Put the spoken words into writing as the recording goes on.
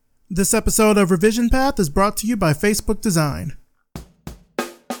This episode of Revision Path is brought to you by Facebook Design.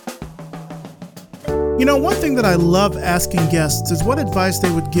 You know, one thing that I love asking guests is what advice they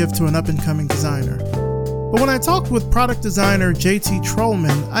would give to an up-and-coming designer. But when I talked with product designer JT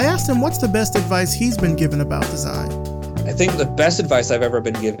Trollman, I asked him what's the best advice he's been given about design. I think the best advice I've ever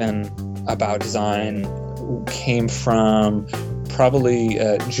been given about design came from probably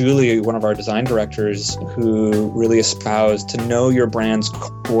Julie, one of our design directors, who really espoused to know your brand's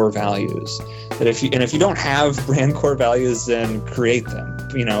core values. That if you don't have brand core values, then create them.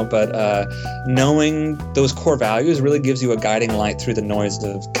 But knowing those core values really gives you a guiding light through the noise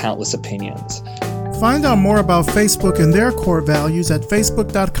of countless opinions. Find out more about Facebook and their core values at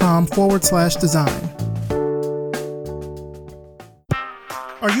facebook.com/design.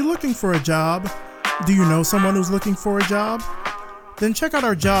 Are you looking for a job? Do you know someone who's looking for a job? Then check out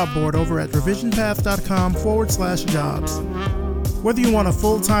our job board over at revisionpath.com/jobs. Whether you want a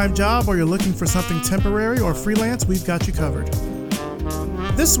full-time job or you're looking for something temporary or freelance, we've got you covered.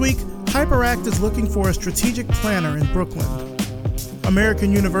 This week, HyperAct is looking for a strategic planner in Brooklyn.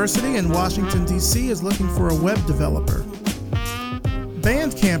 American University in Washington, D.C. is looking for a web developer.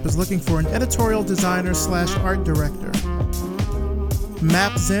 Bandcamp is looking for an editorial designer/art director.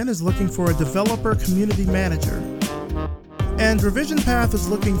 MapZen is looking for a developer community manager. And Revision Path is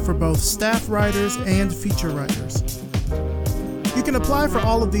looking for both staff writers and feature writers. You can apply for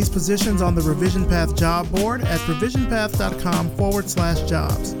all of these positions on the Revision Path job board at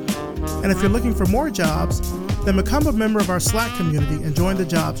revisionpath.com/jobs. And if you're looking for more jobs, then become a member of our Slack community and join the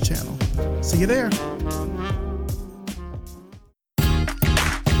jobs channel. See you there.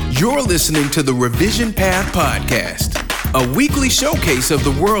 You're listening to the Revision Path Podcast, a weekly showcase of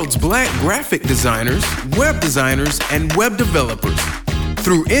the world's Black graphic designers, web designers, and web developers.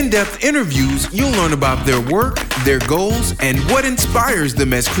 Through in-depth interviews, you'll learn about their work, their goals, and what inspires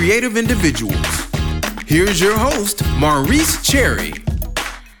them as creative individuals. Here's your host, Maurice Cherry.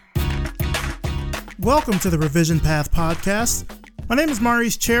 Welcome to the Revision Path Podcast. My name is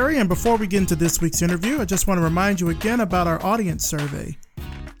Maurice Cherry, and before we get into this week's interview, I just want to remind you again about our audience survey.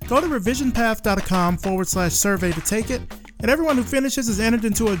 Go to revisionpath.com/survey to take it, and everyone who finishes is entered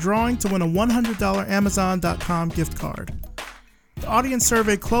into a drawing to win a $100 Amazon.com gift card. The audience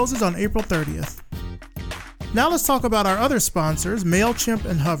survey closes on April 30th. Now let's talk about our other sponsors, MailChimp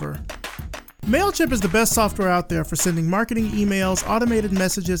and Hover. MailChimp is the best software out there for sending marketing emails, automated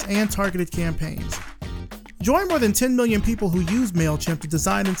messages, and targeted campaigns. Join more than 10 million people who use MailChimp to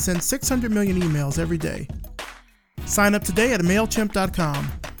design and send 600 million emails every day. Sign up today at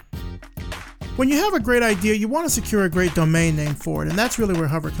MailChimp.com. When you have a great idea, you want to secure a great domain name for it, and that's really where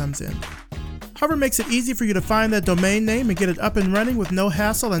Hover comes in. Hover makes it easy for you to find that domain name and get it up and running with no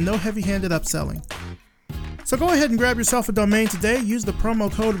hassle and no heavy-handed upselling. So go ahead and grab yourself a domain today, use the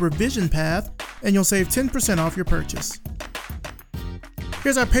promo code RevisionPath, and you'll save 10% off your purchase.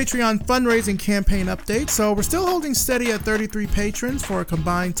 Here's our Patreon fundraising campaign update. So we're still holding steady at 33 patrons for a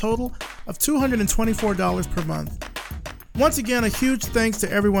combined total of $224 per month. Once again, a huge thanks to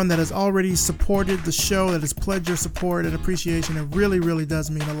everyone that has already supported the show, that has pledged your support and appreciation. It really, really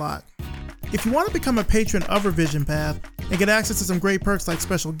does mean a lot. If you want to become a patron of Revision Path and get access to some great perks like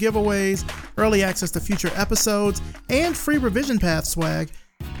special giveaways, early access to future episodes, and free Revision Path swag,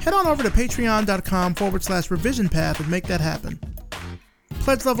 head on over to patreon.com/revisionpath and make that happen.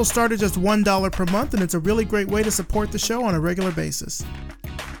 Pledge levels start at just $1 per month, and it's a really great way to support the show on a regular basis.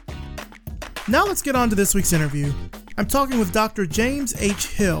 Now let's get on to this week's interview. I'm talking with Dr. James H.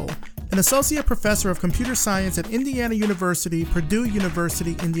 Hill, an associate professor of computer science at Indiana University, Purdue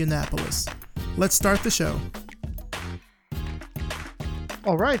University, Indianapolis. Let's start the show.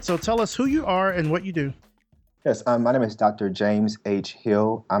 All right, so tell us who you are and what you do. Yes, my name is Dr. James H.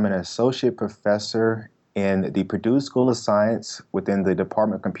 Hill. I'm an associate professor in the Purdue School of Science within the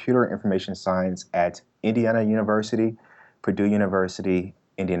Department of Computer and Information Science at Indiana University, Purdue University,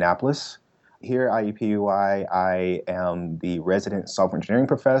 Indianapolis. Here at IUPUI, I am the resident software engineering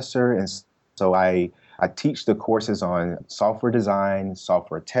professor, and so I teach the courses on software design,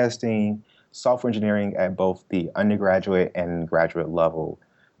 software testing, software engineering at both the undergraduate and graduate level.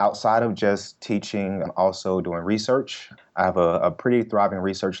 Outside of just teaching, I'm also doing research. I have a pretty thriving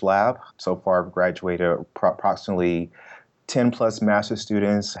research lab. So far, I've graduated approximately 10 plus master's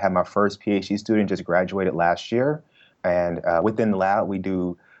students. I had my first PhD student just graduated last year. And within the lab, we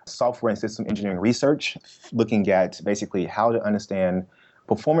do software and system engineering research, looking at basically how to understand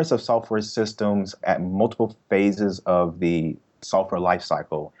performance of software systems at multiple phases of the software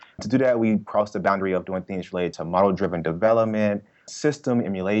lifecycle. To do that, we cross the boundary of doing things related to model-driven development, system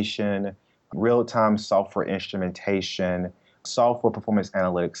emulation, real-time software instrumentation, software performance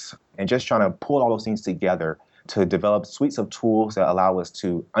analytics, and just trying to pull all those things together to develop suites of tools that allow us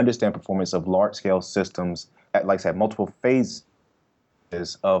to understand performance of large-scale systems at, like I said, multiple phases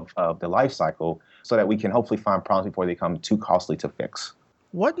of the life cycle so that we can hopefully find problems before they become too costly to fix.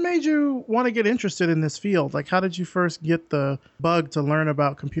 What made you want to get interested in this field? Like, how did you first get the bug to learn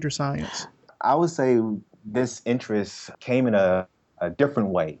about computer science? I would say this interest came in a different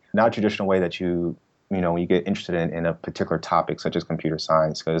way, not a traditional way that you get interested in a particular topic such as computer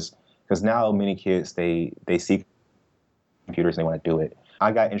science, because now many kids, they see computers and they want to do it.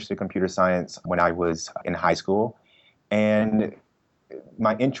 I got interested in computer science when I was in high school, and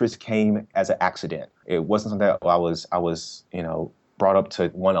my interest came as an accident. It wasn't something that I was brought up to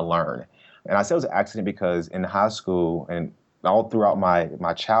want to learn. And I say it was an accident because in high school and all throughout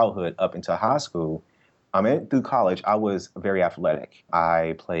my childhood up into high school, through college, I was very athletic.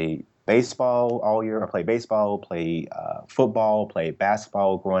 I played baseball all year. I played baseball, played football, played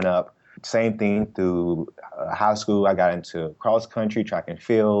basketball growing up. Same thing through high school. I got into cross country, track and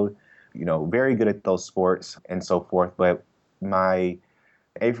field, very good at those sports and so forth. But my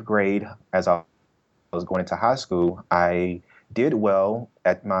 8th grade, as I was going into high school, I did well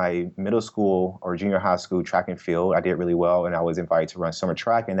at my middle school or junior high school track and field. I did really well, and I was invited to run summer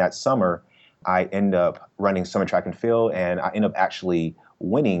track. And that summer, I ended up running summer track and field, and I ended up actually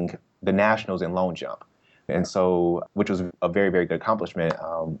winning the nationals in long jump. And so, which was a very, very good accomplishment,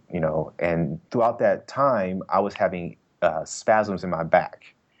 and throughout that time, I was having spasms in my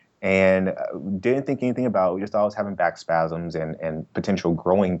back and didn't think anything about it. Just thought I was having back spasms and potential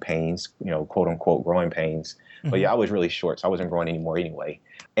growing pains, quote unquote growing pains. But yeah, I was really short, so I wasn't growing anymore anyway.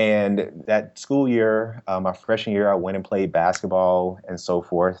 And that school year, my freshman year, I went and played basketball and so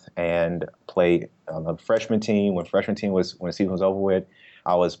forth, and played on the freshman team. When the season was over with,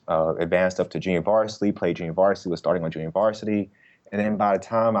 I was advanced up to junior varsity, played junior varsity, was starting on junior varsity. And then by the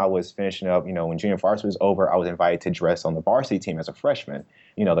time I was finishing up, when junior varsity was over, I was invited to dress on the varsity team as a freshman.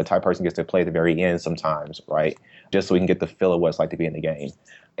 The type of person gets to play at the very end sometimes, right? Just so we can get the feel of what it's like to be in the game.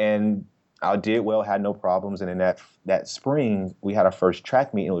 And I did well, had no problems. And in that spring, we had our first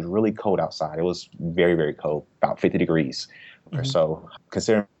track meet. It was really cold outside. It was very, very cold, about 50 degrees or so.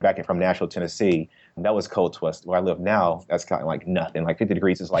 Considering back from Nashville, Tennessee, that was cold to us. Where I live now, that's kind of like nothing. Like 50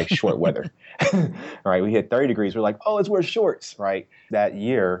 degrees is like short weather. Right? We hit 30 degrees. We're like, oh, let's wear shorts, right? That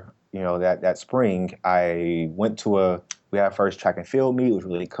year, that spring, I went to we had our first track and field meet. It was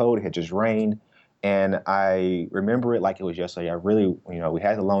really cold. It had just rained. And I remember it like it was yesterday. I really, we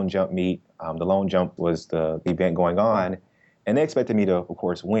had the long jump meet. The long jump was the event going on. And they expected me to, of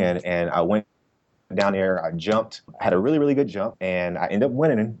course, win. And I went down there, I jumped, had a really, really good jump, and I ended up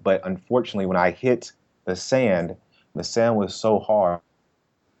winning. But unfortunately, when I hit the sand was so hard,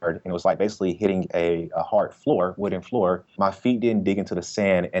 and it was like basically hitting a hard floor, wooden floor. My feet didn't dig into the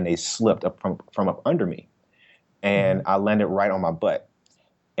sand, and they slipped up from up under me. And I landed right on my butt.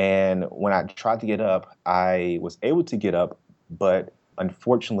 And when I tried to get up, I was able to get up, but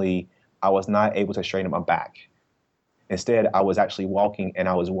unfortunately, I was not able to straighten my back. Instead, I was actually walking, and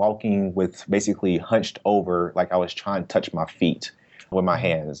I was walking with basically hunched over, like I was trying to touch my feet with my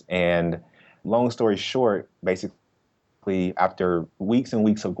hands. And long story short, basically, after weeks and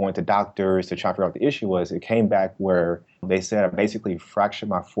weeks of going to doctors to try to figure out what the issue was, it came back where they said I basically fractured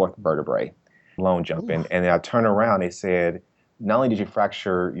my 4th vertebrae, long jumping. And then I turned around, they said, not only did you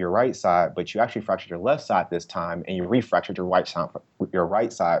fracture your right side, but you actually fractured your left side this time, and you refractured your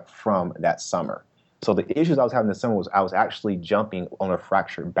right side from that summer. So the issues I was having this summer was I was actually jumping on a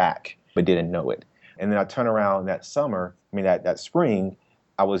fractured back, but didn't know it. And then I turned around that spring,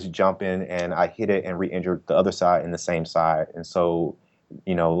 I was jumping and I hit it and re-injured the other side and the same side. And so,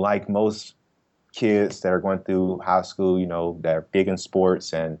 like most kids that are going through high school, that are big in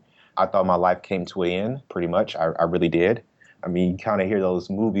sports, and I thought my life came to an end, pretty much. I really did. I mean, you kind of hear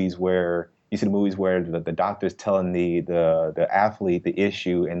those movies where you see the movies where the doctor's telling the athlete the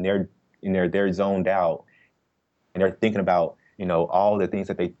issue, and they're zoned out, and they're thinking about all the things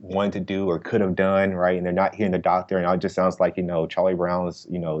that they wanted to do or could have done, right? And they're not hearing the doctor, and it just sounds like Charlie Brown's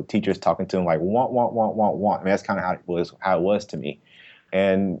teachers talking to him like want. I mean, that's kind of how it was to me.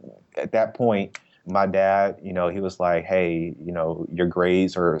 And at that point, my dad, he was like, hey, your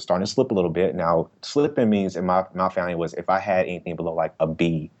grades are starting to slip a little bit. Now, slipping means in my family was if I had anything below like a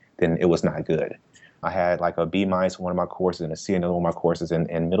B, then it was not good. I had like a B- in one of my courses and a C in another one of my courses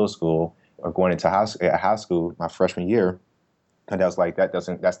in middle school or going into high school my freshman year. And I was like,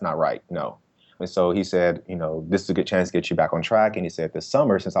 that's not right. No. And so he said, this is a good chance to get you back on track. And he said, this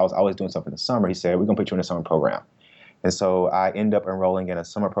summer, since I was always doing something in the summer, he said, we're going to put you in a summer program. And so I ended up enrolling in a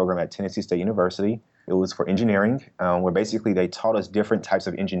summer program at Tennessee State University. It was for engineering, where basically they taught us different types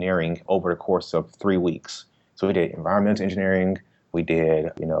of engineering over the course of 3 weeks. So we did environmental engineering, we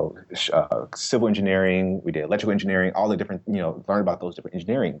did, civil engineering, we did electrical engineering, all the different, learn about those different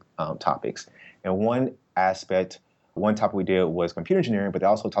engineering topics. And one topic we did was computer engineering, but they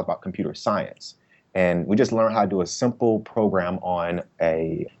also talked about computer science. And we just learned how to do a simple program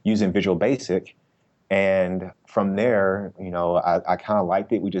using Visual Basic. And from there, I kind of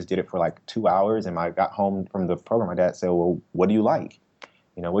liked it. We just did it for like 2 hours. And I got home from the program. My dad said, "Well, what do you like?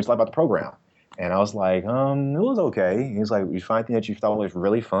 What do you like about the program?" And I was like, it was okay. He was like, "You find anything that you thought was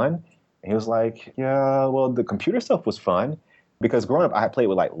really fun?" And he was like, "Yeah, well, the computer stuff was fun." Because growing up, I had played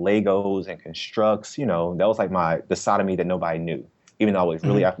with like Legos and constructs. That was like the side of me that nobody knew. Even though I was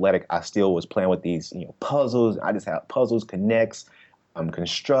really athletic, I still was playing with these, puzzles. I just had puzzles, connects,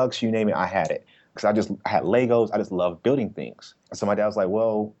 constructs, you name it, I had it. Because I had Legos. I just loved building things. So my dad was like,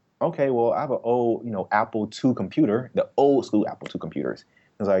 "Well, okay, well, I have an old, Apple II computer, the old school Apple II computers."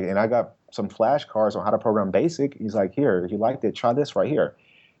 He was like, "And I got some flashcards on how to program BASIC." He's like, "Here, if you liked it, try this right here."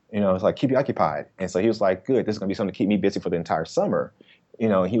 It's like, keep you occupied. And so he was like, "Good, this is going to be something to keep me busy for the entire summer."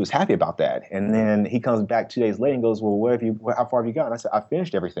 He was happy about that. And then he comes back 2 days later and goes, "Well, how far have you gotten?" I said, "I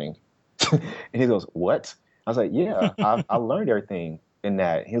finished everything." And he goes, "What?" I was like, "Yeah, I learned everything in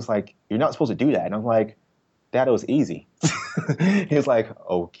that." He was like, "You're not supposed to do that." And I'm like, "Dad, it was easy." He was like,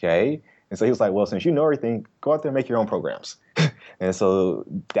 "Okay." And so he was like, "Well, since you know everything, go out there and make your own programs." And so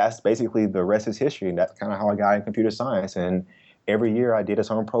that's basically the rest is history. And that's kind of how I got in computer science. And every year I did a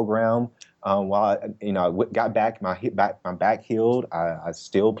certain program. While I got back, my back healed. I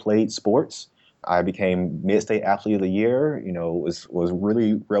still played sports. I became Mid-State Athlete of the Year. Was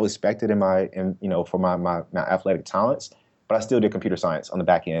really well respected for my athletic talents. But I still did computer science on the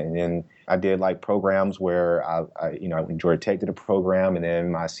back end, and I did like programs where I Georgia Tech did a program, and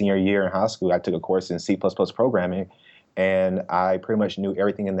then my senior year in high school I took a course in C++ programming, and I pretty much knew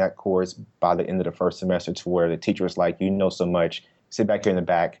everything in that course by the end of the first semester. To where the teacher was like, "You know so much. Sit back here in the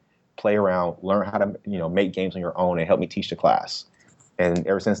back, play around, learn how to make games on your own, and help me teach the class." And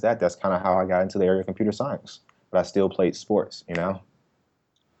ever since that's kind of how I got into the area of computer science. But I still played sports.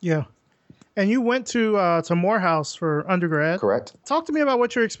 Yeah. And you went to Morehouse for undergrad. Correct. Talk to me about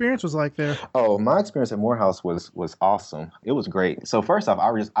what your experience was like there. Oh, my experience at Morehouse was awesome. It was great. So first off,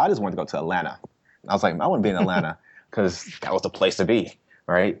 I just wanted to go to Atlanta. I was like, I want to be in Atlanta because that was the place to be,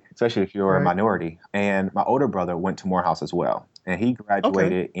 right? Especially if you're a minority. And my older brother went to Morehouse as well. And he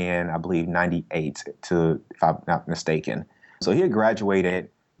graduated in, I believe, 98, if I'm not mistaken. So he had graduated,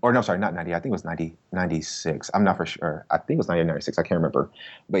 or no, sorry, not 90. I think it was 96. I'm not for sure. I think it was 96. I can't remember.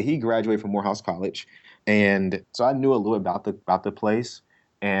 But he graduated from Morehouse College. And so I knew a little about the place.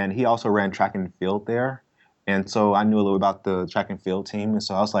 And he also ran track and field there. And so I knew a little about the track and field team. And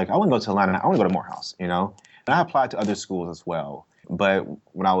so I was like, I want to go to Atlanta. I want to go to Morehouse, And I applied to other schools as well. But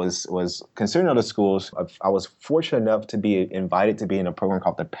when I was considering other schools, I was fortunate enough to be invited to be in a program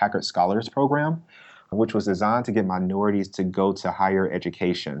called the Packard Scholars Program, which was designed to get minorities to go to higher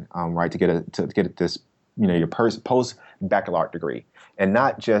education, right? To get this, your post baccalaureate degree, and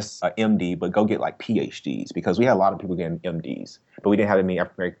not just an MD, but go get like PhDs, because we had a lot of people getting MDs, but we didn't have any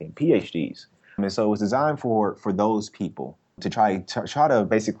African American PhDs. And so it was designed for those people to try to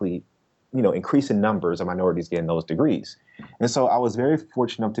basically, increase the numbers of minorities getting those degrees. And so I was very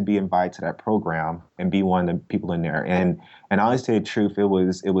fortunate enough to be invited to that program and be one of the people in there. And honestly, to tell you the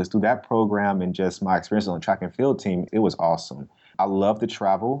truth, it was through that program and just my experience on the track and field team, it was awesome. I love to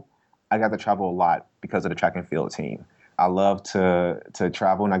travel. I got to travel a lot because of the track and field team. I love to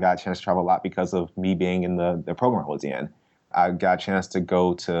travel, and I got a chance to travel a lot because of me being in the program I was in. I got a chance to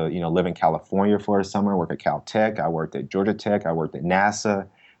go to, live in California for a summer, work at Caltech. I worked at Georgia Tech. I worked at NASA.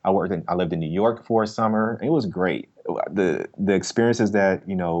 I lived in New York for a summer. It was great. The experiences that,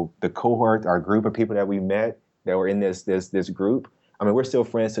 the cohort, our group of people that we met that were in this group, I mean, we're still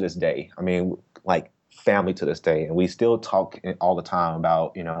friends to this day. I mean, like family to this day. And we still talk all the time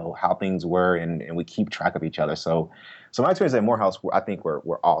about, how things were, and we keep track of each other. So my experience at Morehouse, I think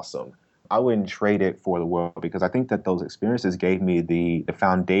were awesome. I wouldn't trade it for the world, because I think that those experiences gave me the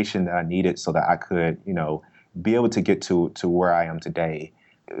foundation that I needed so that I could, be able to get to where I am today.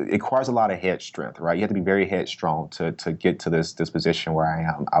 It requires a lot of head strength, right? You have to be very headstrong to get to this position where I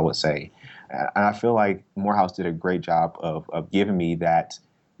am, I would say. And I feel like Morehouse did a great job of giving me that,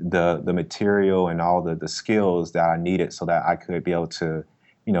 the material and all the skills that I needed so that I could be able to,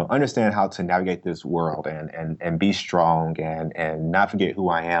 understand how to navigate this world and be strong and not forget who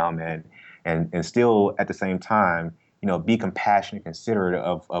I am and still at the same time, be compassionate and considerate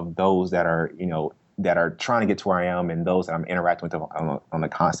of those that are trying to get to where I am and those that I'm interacting with on a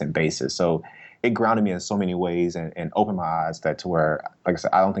constant basis. So it grounded me in so many ways and opened my eyes that to where, like I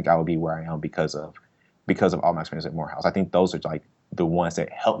said, I don't think I would be where I am because of all my experience at Morehouse. I think those are like the ones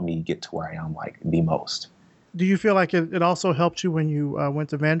that helped me get to where I am like the most. Do you feel like it also helped you when you went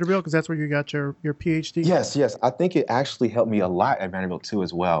to Vanderbilt? Because that's where you got your PhD? Yes. I think it actually helped me a lot at Vanderbilt too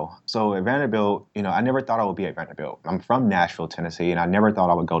as well. So at Vanderbilt, I never thought I would be at Vanderbilt. I'm from Nashville, Tennessee, and I never thought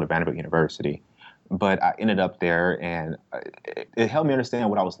I would go to Vanderbilt University. But I ended up there, and it helped me understand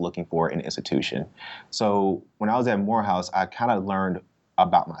what I was looking for in an institution. So when I was at Morehouse, I kind of learned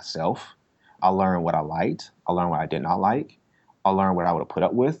about myself. I learned what I liked. I learned what I did not like. I learned what I would have put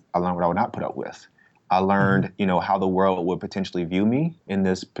up with. I learned what I would not put up with. I learned, how the world would potentially view me in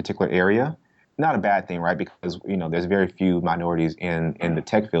this particular area. Not a bad thing, right? Because, there's very few minorities in the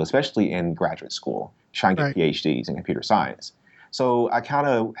tech field, especially in graduate school, trying to get PhDs in computer science. So I kind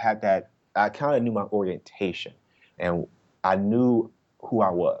of knew my orientation, and I knew who I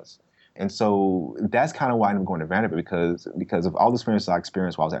was. And so that's kind of why I'm going to Vanderbilt, because of all the experiences I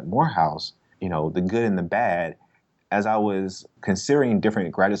experienced while I was at Morehouse, the good and the bad, as I was considering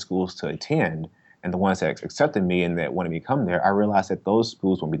different graduate schools to attend, and the ones that accepted me and that wanted me to come there, I realized that those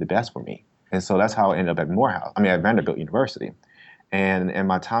schools wouldn't be the best for me. And so that's how I ended up at Vanderbilt University. And in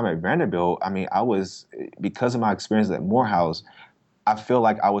my time at Vanderbilt, because of my experiences at Morehouse, I feel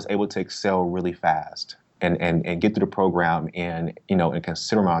like I was able to excel really fast and get through the program in a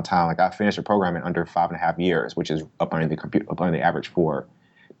considerable amount of time. Like I finished the program in under 5.5 years, which is up under the average for,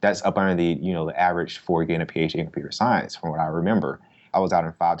 that's up under the average for getting a PhD in computer science, from what I remember. I was out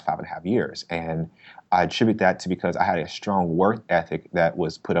in 5 to 5.5 years. And I attribute that to because I had a strong work ethic that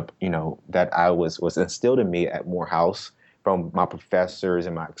was put up, that I was instilled in me at Morehouse from my professors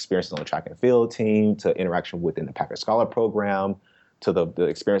and my experiences on the track and field team to interaction within the Packard Scholar program to the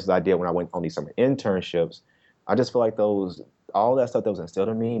experiences I did when I went on these summer internships. I just feel like all that stuff that was instilled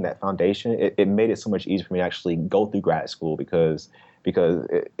in me, that foundation, it made it so much easier for me to actually go through grad school because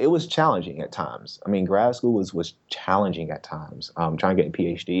it was challenging at times. I mean, grad school was challenging at times, trying to get a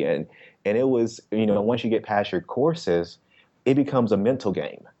PhD. And it was, once you get past your courses, it becomes a mental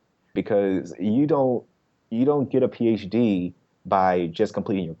game because you don't get a PhD by just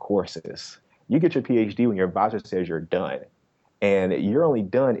completing your courses. You get your PhD when your advisor says you're done. And you're only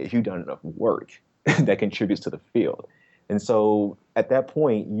done if you've done enough work that contributes to the field. And so at that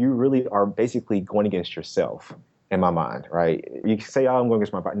point, you really are basically going against yourself. In my mind, right? You say, I'm going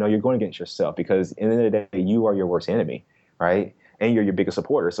against my body. No, you're going against yourself because in the end of the day, you are your worst enemy, right? And you're your biggest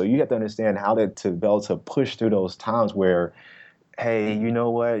supporter. So you have to understand how to be able to push through those times where, hey, you know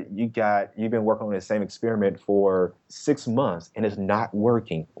what? You've been working on the same experiment for 6 months and it's not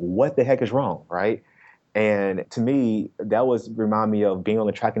working. What the heck is wrong, right? And to me, that remind me of being on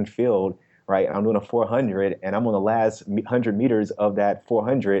the track and field, right? I'm doing a 400 and I'm on the last 100 meters of that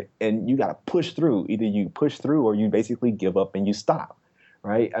 400 and you got to push through. Either you push through or you basically give up and you stop,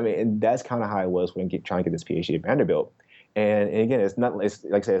 right? I mean, and that's kind of how it was when trying to get this PhD at Vanderbilt. And again, it's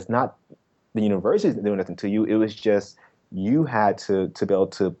like I said, it's not the university doing nothing to you. It was just you had to be able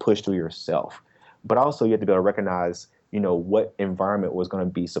to push through yourself. But also you had to be able to recognize what environment was going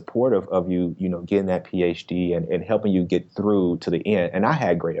to be supportive of you, getting that PhD and helping you get through to the end. And I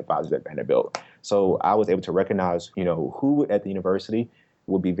had great advisors at Vanderbilt. So I was able to recognize, who at the university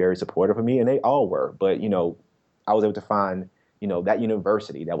would be very supportive of me, and they all were. But, I was able to find, that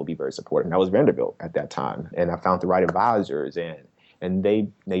university that would be very supportive. And that was Vanderbilt at that time. And I found the right advisors and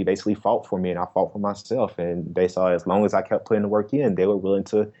they basically fought for me and I fought for myself. And they saw as long as I kept putting the work in, they were willing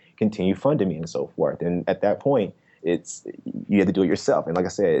to continue funding me and so forth. And at that point, you had to do it yourself. And like I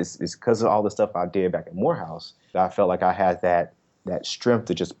said, it's because of all the stuff I did back at Morehouse that I felt like I had that strength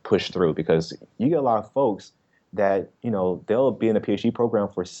to just push through, because you get a lot of folks that, they'll be in a PhD program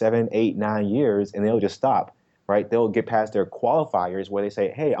for 7, 8, 9 years and they'll just stop, right? They'll get past their qualifiers where they say,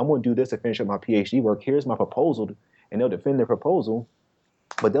 hey, I'm going to do this to finish up my PhD work. Here's my proposal. And they'll defend their proposal,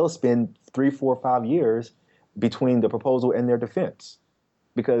 but they'll spend 3, 4, 5 years between the proposal and their defense,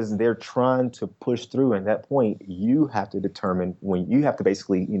 because they're trying to push through. And at that point, you have to determine when you have to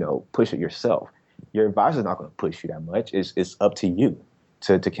basically, push it yourself. Your advisor's not going to push you that much. It's up to you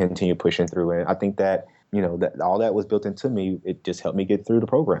to continue pushing through. And I think that, that all that was built into me. It just helped me get through the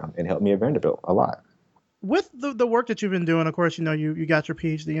program and helped me at Vanderbilt a lot. With the work that you've been doing, of course, you got your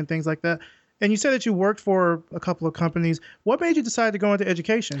PhD and things like that. And you said that you worked for a couple of companies. What made you decide to go into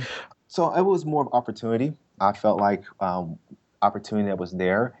education? So it was more of opportunity. I felt like opportunity that was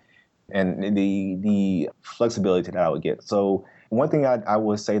there and the flexibility that I would get. So one thing I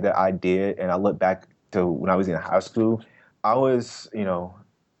would say that I did, and I look back to when I was in high school, I was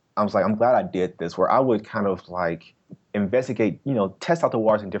like, I'm glad I did this, where I would kind of like investigate, test out the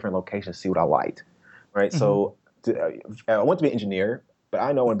waters in different locations, see what I liked, right? So I want to be an engineer, but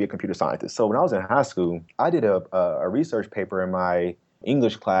I know I want to be a computer scientist. So when I was in high school, I did a research paper in my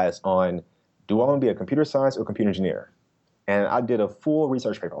English class on, do I want to be a computer science or computer engineer? And I did a full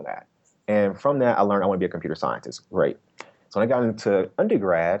research paper on that. And from that, I learned I want to be a computer scientist. Great. So when I got into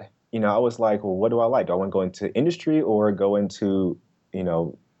undergrad, I was like, well, what do I like? Do I want to go into industry or go into,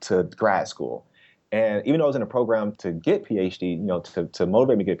 to grad school? And even though I was in a program to get PhD, to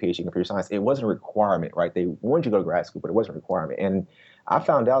motivate me to get a PhD in computer science, it wasn't a requirement, right? They wanted you to go to grad school, but it wasn't a requirement. And I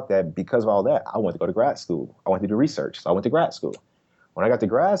found out that because of all that, I wanted to go to grad school. I wanted to do research, so I went to grad school. When I got to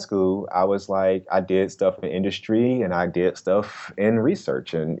grad school, I was like, I did stuff in industry and I did stuff in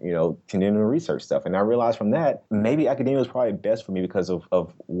research and, continuing research stuff. And I realized from that, maybe academia was probably best for me because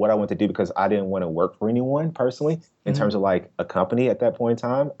of what I wanted to do, because I didn't want to work for anyone personally in terms of like a company at that point in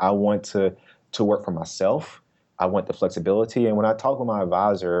time. I want to work for myself. I want the flexibility. And when I talked with my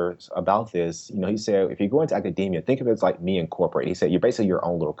advisor about this, he said, if you go into academia, think of it as like me Incorporated. He said, you're basically your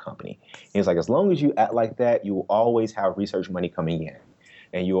own little company. He's like, as long as you act like that, you will always have research money coming in.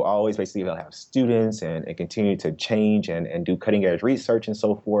 And you will always basically have students and continue to change and do cutting edge research and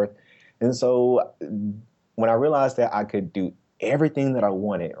so forth. And so when I realized that I could do everything that I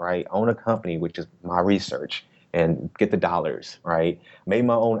wanted, right, own a company, which is my research, and get the dollars, right? Make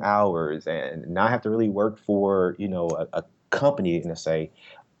my own hours and not have to really work for, a company to say,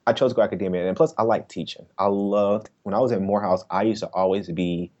 I chose to go academia. And plus, I like teaching. I loved, when I was at Morehouse, I used to always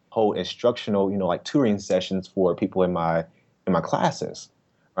hold instructional, like tutoring sessions for people in my classes,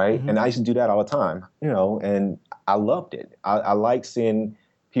 right? And I used to do that all the time, and I loved it. I like seeing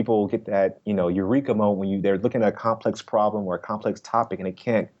people get that, eureka moment when they're looking at a complex problem or a complex topic and they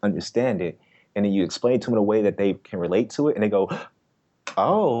can't understand it. And then you explain to them in a way that they can relate to it, and they go,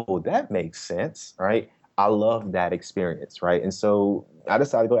 oh, that makes sense, right? I love that experience, right? And so I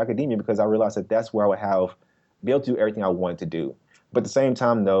decided to go to academia because I realized that that's where I would be able to do everything I wanted to do. But at the same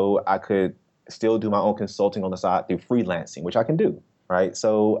time, though, I could still do my own consulting on the side through freelancing, which I can do, right?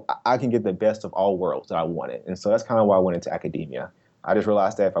 So I can get the best of all worlds that I wanted. And so that's kind of why I went into academia. I just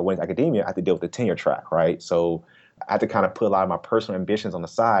realized that if I went into academia, I had to deal with the tenure track, right? So I had to kind of put a lot of my personal ambitions on the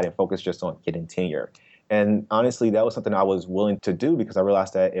side and focus just on getting tenure. And honestly, that was something I was willing to do because I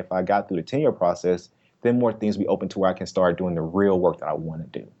realized that if I got through the tenure process, then more things will be open to where I can start doing the real work that I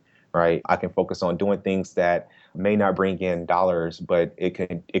want to do, right? I can focus on doing things that may not bring in dollars, but it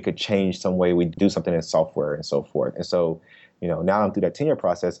could change some way we do something in software and so forth. And so, now I'm through that tenure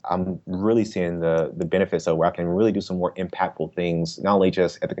process, I'm really seeing the benefits of where I can really do some more impactful things, not only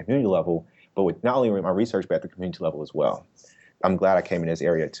just at the community level, but with not only with my research, but at the community level as well. I'm glad I came in this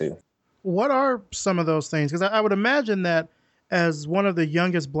area too. What are some of those things? Because I would imagine that as one of the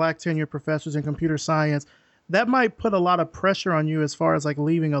youngest Black tenured professors in computer science, that might put a lot of pressure on you as far as like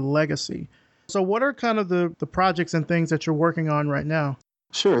leaving a legacy. So what are kind of the projects and things that you're working on right now?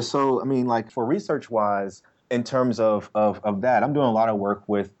 Sure. So, like for research wise, in terms of that, I'm doing a lot of work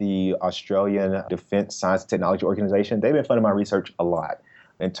with the Australian Defence Science and Technology Organization. They've been funding my research a lot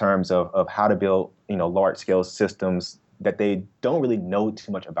in terms of how to build, large scale systems that they don't really know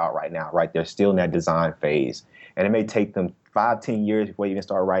too much about right now, right? They're still in that design phase. And it may take them 5-10 years before you even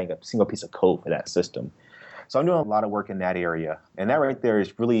start writing a single piece of code for that system. So I'm doing a lot of work in that area. And that right there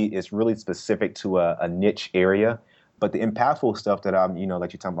is really specific to a niche area. But the impactful stuff that I'm,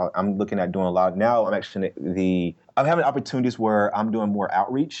 like you're talking about, I'm looking at doing a lot now. I'm having opportunities where I'm doing more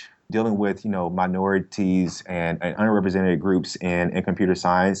outreach, dealing with, minorities and underrepresented groups in computer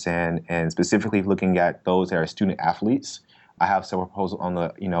science and specifically looking at those that are student athletes. I have several proposals on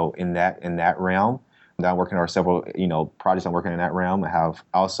the, in that realm. I'm working on several, projects I'm working in that realm.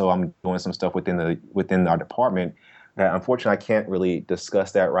 I'm doing some stuff within our department that unfortunately I can't really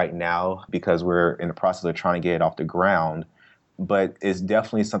discuss that right now because we're in the process of trying to get it off the ground. But it's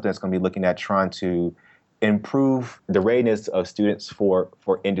definitely something that's going to be looking at trying to improve the readiness of students for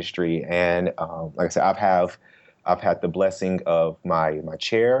industry. And like I said, I've had the blessing of my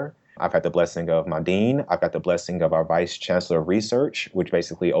chair. I've had the blessing of my dean. I've got the blessing of our vice chancellor of research, which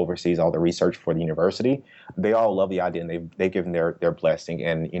basically oversees all the research for the university. They all love the idea and they've given their blessing,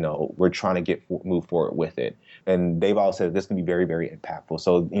 and we're trying to move forward with it. And they've all said this can be very, very impactful.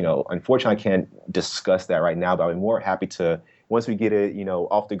 So unfortunately, I can't discuss that right now, but I'd be more happy to, once we get it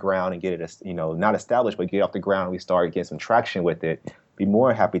off the ground and get it not established, but get it off the ground and we start getting some traction with it, be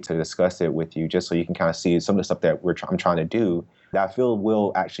more happy to discuss it with you, just so you can kind of see some of the stuff that I'm trying to do that I feel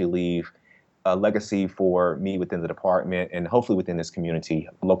will actually leave a legacy for me within the department and hopefully within this community,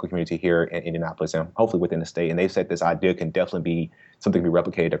 local community here in Indianapolis, and hopefully within the state. And they've said this idea can definitely be something to be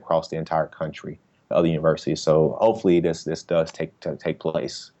replicated across the entire country. other universities. So hopefully this does take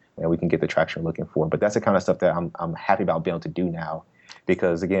place and we can get the traction we're looking for. But that's the kind of stuff that I'm happy about being able to do now,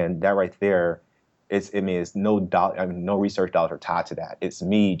 because again, that right there, it's no research dollars are tied to that. It's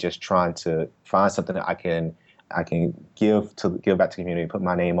me just trying to find something that I can give back to the community, put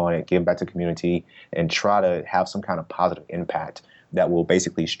my name on it, give back to the community, and try to have some kind of positive impact that will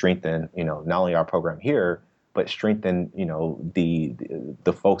basically strengthen, not only our program here, but strengthen,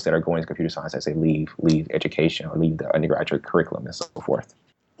 the folks that are going to computer science as they leave education or leave the undergraduate curriculum and so forth.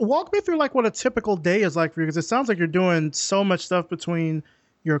 Walk me through like what a typical day is like for you, because it sounds like you're doing so much stuff between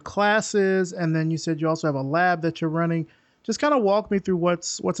your classes, and then you said you also have a lab that you're running. Just kind of walk me through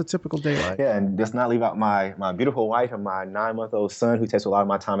what's a typical day like. Yeah, and just not leave out my beautiful wife and my 9-month-old son, who takes a lot of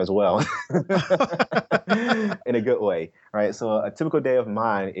my time as well, in a good way, right? So a typical day of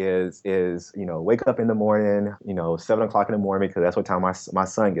mine is wake up in the morning, 7 o'clock in the morning, because that's what time my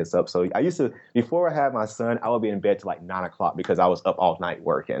son gets up. So I used to, before I had my son, I would be in bed till like 9 o'clock because I was up all night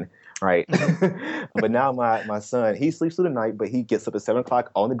working, right? But now my son, he sleeps through the night, but he gets up at 7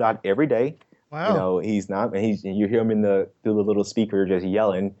 o'clock on the dot every day. Wow. He's not, and you hear him through the little speaker just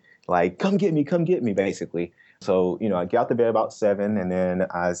yelling, like, come get me, basically. So, I get out the bed about 7, and then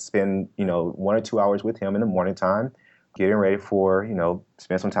I spend, 1 or 2 hours with him in the morning time, getting ready for,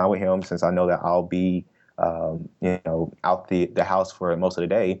 spend some time with him, since I know that I'll be, out the house for most of the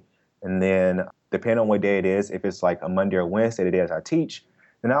day. And then depending on what day it is, if it's like a Monday or Wednesday, the days I teach,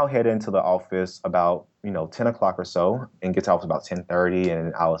 then I'll head into the office about 10 o'clock or so, and get to office about 10:30,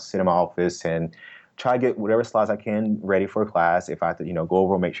 and I'll sit in my office and try to get whatever slides I can ready for class. If I have to, go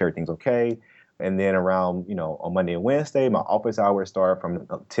over and make sure everything's okay. And then around, on Monday and Wednesday, my office hours start from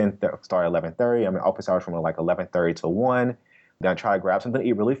 11:30. I'm in office hours from like 11:30 to 1. Then I try to grab something to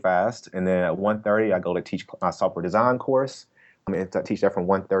eat really fast. And then at 1:30, I go to teach my software design course. I teach that from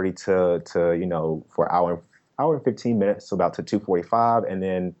 1:30 to for an hour and 15 minutes, so about to 2:45. And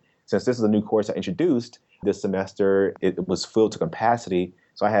then since this is a new course I introduced this semester, it was filled to capacity.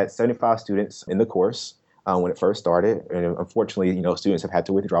 So I had 75 students in the course when it first started. And unfortunately, students have had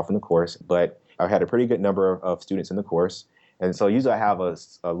to withdraw from the course, but I had a pretty good number of students in the course. And so usually I have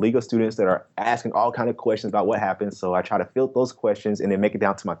a league of students that are asking all kinds of questions about what happened. So I try to field those questions and then make it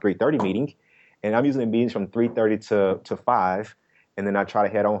down to my 3:30 meeting. And I'm usually in meetings from 3:30 to 5. And then I try to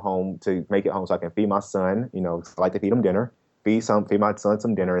head on home to make it home so I can feed my son. I like to feed him dinner. Feed my son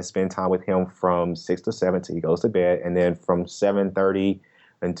some dinner and spend time with him from 6 to 7 till he goes to bed. And then from 7:30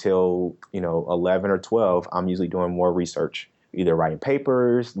 until 11 or 12, I'm usually doing more research, either writing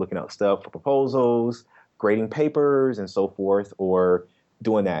papers, looking up stuff for proposals, grading papers, and so forth, or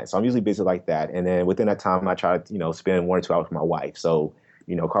doing that. So I'm usually busy like that. And then within that time, I try to spend 1 or 2 hours with my wife. So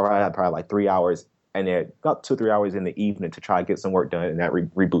I had probably like 3 hours, and then about 2 or 3 hours in the evening to try to get some work done, and that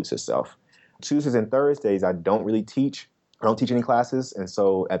reboots itself. Tuesdays and Thursdays, I don't really teach. I don't teach any classes. And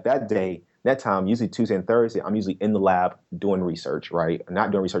so at that time, usually Tuesday and Thursday, I'm usually in the lab doing research, right? I'm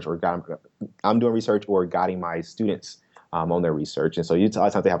not doing research I'm doing research or guiding my students on their research. And so a lot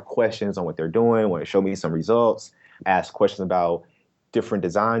of times they have questions on what they're doing, want to show me some results, ask questions about different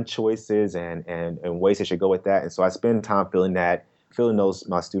design choices and ways they should go with that. And so I spend time filling those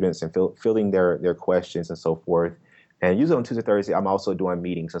my students and filling their questions and so forth. And usually on Tuesday, Thursday, I'm also doing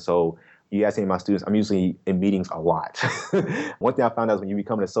meetings. And so you ask any of my students, I'm usually in meetings a lot. One thing I found out is when you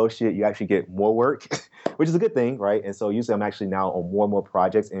become an associate, you actually get more work, which is a good thing, right? And so usually I'm actually now on more and more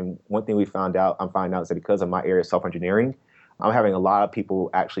projects. And one thing I'm finding out is that because of my area of software engineering, I'm having a lot of people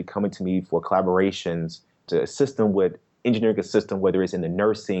actually coming to me for collaborations to assist them with engineering a system, whether it's in the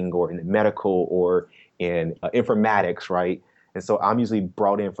nursing or in the medical or in informatics, right? And so I'm usually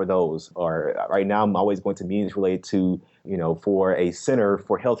brought in for those. Or right now, I'm always going to meetings related to, for a center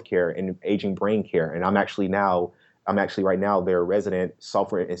for healthcare and aging brain care. And I'm actually right now their resident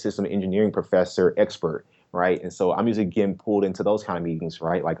software and system engineering professor expert, right? And so I'm usually getting pulled into those kind of meetings,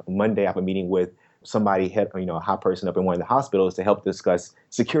 right? Like Monday, I have a meeting with somebody, a high person up in one of the hospitals to help discuss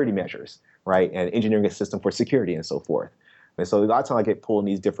security measures, right? And engineering a system for security and so forth. And so a lot of times I get pulled in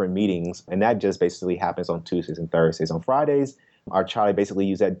these different meetings, and that just basically happens on Tuesdays and Thursdays. On Fridays, I try to basically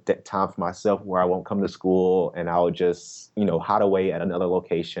use that time for myself where I won't come to school, and I'll just, hide away at another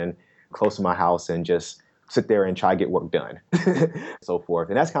location close to my house and just sit there and try to get work done, so forth.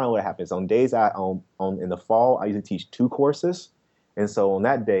 And that's kind of what happens. On days in the fall, I usually teach 2 courses. And so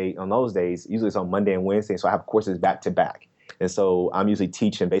on those days, usually it's on Monday and Wednesday, so I have courses back to back. And so I'm usually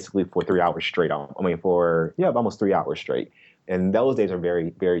teaching basically for 3 hours straight. Almost 3 hours straight. And those days are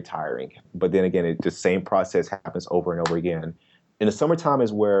very, very tiring. But then again, the same process happens over and over again. In the summertime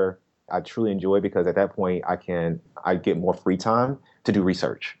is where I truly enjoy, because at that point I get more free time to do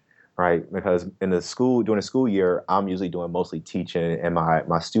research, right? Because in the school, during the school year, I'm usually doing mostly teaching and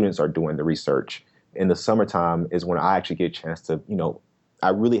my students are doing the research. In the summertime is when I actually get a chance to, I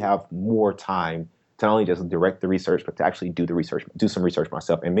really have more time to not only just direct the research, but to actually do the research, do some research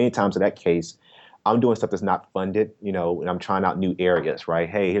myself. And many times in that case, I'm doing stuff that's not funded, and I'm trying out new areas, right?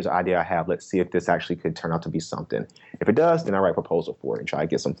 Hey, here's an idea I have. Let's see if this actually could turn out to be something. If it does, then I write a proposal for it and try to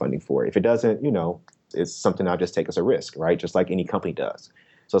get some funding for it. If it doesn't, it's something I'll just take as a risk, right? Just like any company does.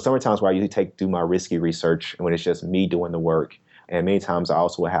 So some are times where I usually do my risky research when it's just me doing the work. And many times I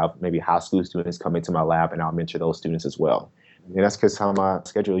also will have maybe high school students come into my lab and I'll mentor those students as well. And that's because how my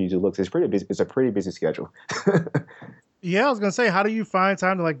schedule usually looks. It's pretty busy. It's a pretty busy schedule. Yeah, I was gonna say, how do you find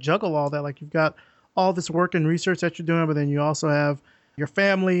time to like juggle all that? Like you've got all this work and research that you're doing, but then you also have your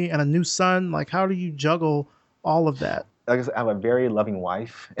family and a new son. Like, how do you juggle all of that? Like I said, I have a very loving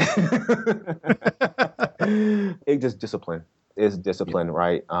wife. It's just discipline. It's discipline,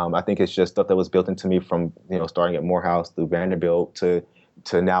 right? I think it's just stuff that was built into me from starting at Morehouse through Vanderbilt to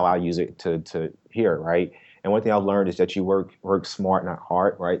now I use it to here, right? And one thing I've learned is that you work smart, not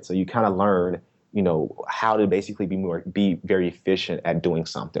hard, right? So you kind of learn, how to basically be very efficient at doing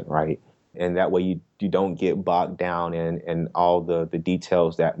something, right? And that way you don't get bogged down in all the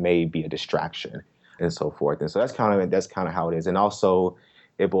details that may be a distraction and so forth. And so that's kind of how it is. And also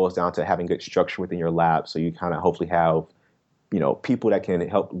it boils down to having good structure within your lab. So you kind of hopefully have, people that can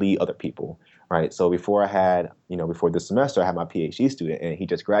help lead other people, right? So before this semester, I had my PhD student and he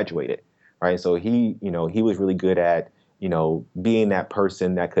just graduated, right? So he was really good at, being that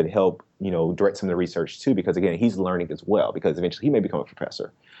person that could help, direct some of the research too, because again, he's learning as well, because eventually he may become a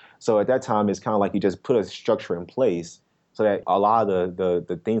professor. So at that time, it's kind of like you just put a structure in place so that a lot of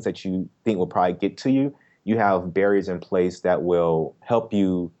the things that you think will probably get to you, you have barriers in place that will help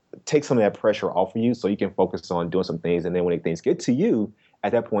you take some of that pressure off of you so you can focus on doing some things. And then when things get to you,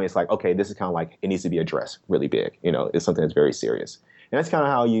 at that point, it's like, okay, this is kind of like it needs to be addressed really big. It's something that's very serious. And that's kind of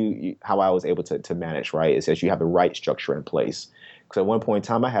how I was able to manage, right? Is that you have the right structure in place. Because at one point in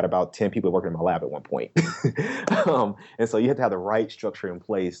time, I had about 10 people working in my lab at one point. And so you have to have the right structure in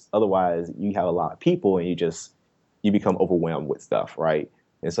place. Otherwise, you have a lot of people and you become overwhelmed with stuff, right?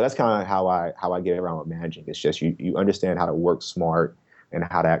 And so that's kind of how I get around with managing. It's just you understand how to work smart and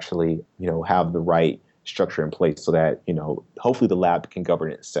how to actually, have the right structure in place so that, hopefully the lab can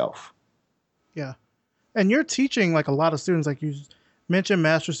govern itself. Yeah. And you're teaching like a lot of students, like you mentioned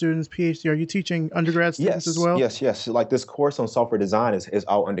master students, PhD. Are you teaching undergrad students as well? Yes. Like this course on software design is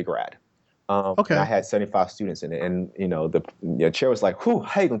all undergrad. Okay. And I had 75 students in it, and the chair was like, "Whew,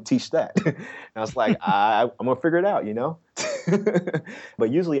 how you gonna teach that?" And I was like, "I'm gonna figure it out," But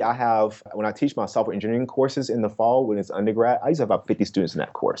usually, when I teach my software engineering courses in the fall when it's undergrad, I usually have about 50 students in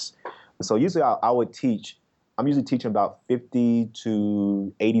that course. So usually, I'm usually teaching about 50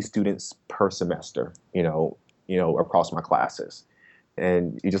 to 80 students per semester, across my classes.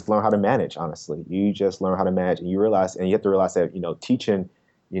 And you just learn how to manage, honestly. You just learn how to manage, and you have to realize that, teaching,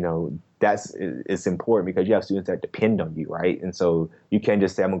 it's important because you have students that depend on you, right? And so you can't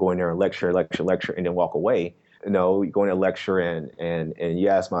just say, I'm gonna go in there and lecture, and then walk away. No, you go in there, lecture, and you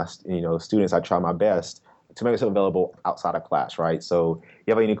ask my, students, I try my best to make myself available outside of class, right? So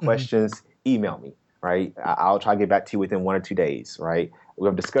you have any questions, email me, right? I'll try to get back to you within 1 or 2 days, right? We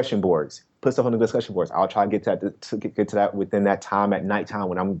have discussion boards. Put stuff on the discussion boards. I'll try to get to that within that time at nighttime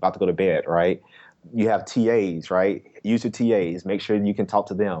when I'm about to go to bed, right? You have TAs, right? Use your TAs. Make sure you can talk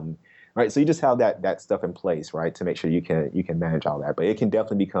to them, right? So you just have that stuff in place, right, to make sure you can manage all that. But it can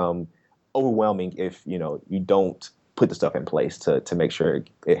definitely become overwhelming if you don't put the stuff in place to make sure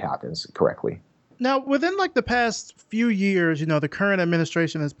it happens correctly. Now, within like the past few years, the current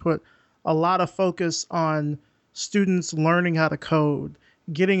administration has put a lot of focus on students learning how to code,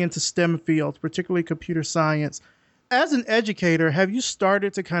 getting into STEM fields, particularly computer science. As an educator, have you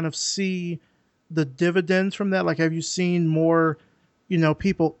started to kind of see the dividends from that? Like, have you seen more,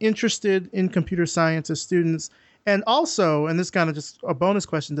 people interested in computer science as students? And also, and this kind of just a bonus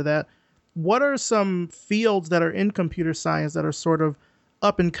question to that, what are some fields that are in computer science that are sort of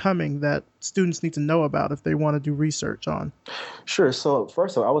up and coming that students need to know about if they want to do research on? Sure. So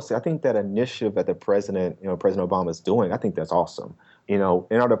first of all, I would say I think that initiative that the President Obama is doing, I think that's awesome. In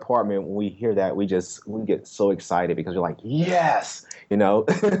our department, when we hear that, we get so excited because we're like, yes,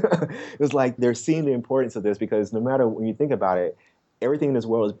 it's like they're seeing the importance of this because no matter when you think about it, everything in this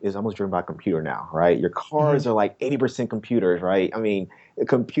world is almost driven by computer now, right? Your cars are like 80% computers, right? I mean,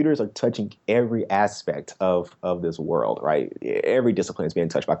 computers are touching every aspect of this world, right? Every discipline is being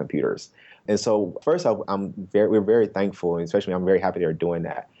touched by computers. And so first off, we're very thankful, and especially I'm very happy they're doing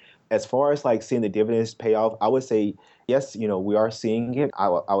that. As far as like seeing the dividends pay off, I would say yes. We are seeing it.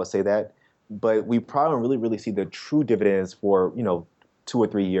 I would say that, but we probably don't really see the true dividends for 2 or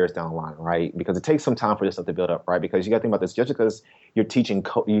 3 years down the line, right? Because it takes some time for this stuff to build up, right? Because you got to think about this. Just because you're teaching,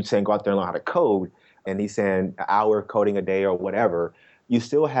 you're saying go out there and learn how to code, and he's saying an hour coding a day or whatever, you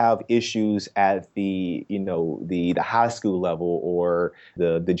still have issues at the the high school level or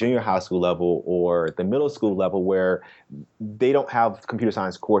the junior high school level or the middle school level where they don't have computer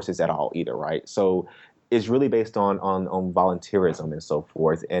science courses at all either, right? So it's really based on volunteerism and so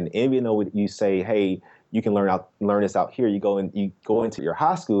forth. And even though you say, hey, you can learn this out here, you go into your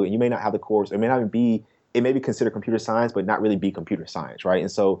high school and you may not have the course, it may not even be, it may be considered computer science, but not really be computer science, right?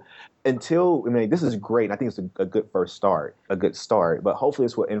 And so this is great. And I think it's a good good start, but hopefully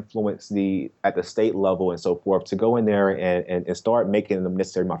this will influence at the state level and so forth to go in there and start making the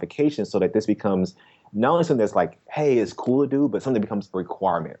necessary modifications so that this becomes not only something that's like, hey, it's cool to do, but something that becomes a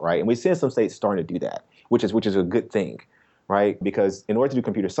requirement, right? And we see some states starting to do that, which is a good thing, right? Because in order to do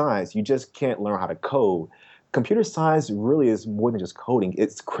computer science, you just can't learn how to code. Computer science really is more than just coding.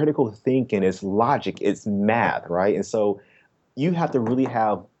 It's critical thinking, it's logic, it's math, right? And so you have to really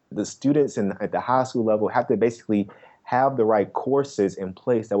have the students at the high school level have to basically have the right courses in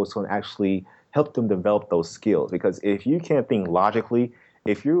place that was going to actually help them develop those skills. Because if you can't think logically,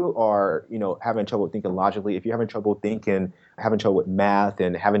 if you are, having trouble thinking logically, if you're having trouble with math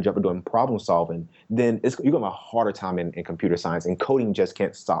and having trouble doing problem solving, then you're going to have a harder time in computer science, and coding just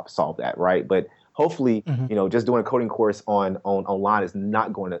can't solve that, right? But hopefully, just doing a coding course online is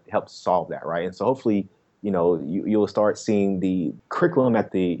not going to help solve that, right? And so hopefully, you'll start seeing the curriculum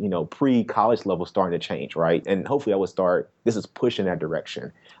at the, pre-college level starting to change, right? And hopefully this is pushing that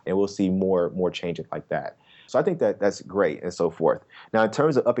direction, and we'll see more changes like that. So I think that's great and so forth. Now, in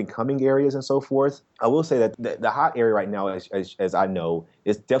terms of up and coming areas and so forth, I will say that the hot area right now, as I know,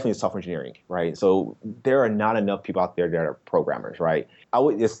 is definitely software engineering, right? So there are not enough people out there that are programmers, right? I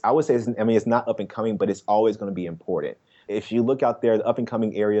would say, it's not up and coming, but it's always going to be important. If you look out there, the up and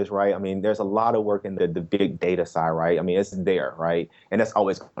coming areas, right? I mean, there's a lot of work in the big data side, right? I mean, it's there, right? And that's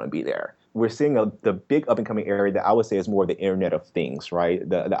always going to be there. We're seeing the big up and coming area that I would say is more the Internet of Things, right?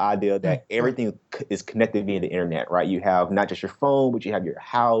 The idea that everything is connected via the internet, right? You have not just your phone, but you have your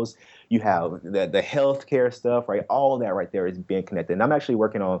house, you have the healthcare stuff, right? All of that right there is being connected. And I'm actually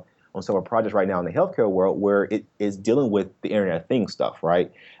working on several projects right now in the healthcare world where it is dealing with the Internet of Things stuff,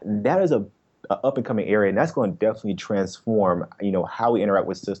 right? That is a up and coming area, and that's going to definitely transform, how we interact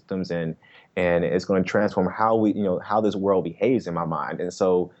with systems, and it's going to transform how this world behaves in my mind. And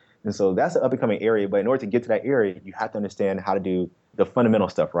so that's an up and coming area. But in order to get to that area, you have to understand how to do the fundamental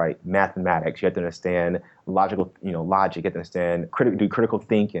stuff, right? Mathematics. You have to understand logic. You have to understand do critical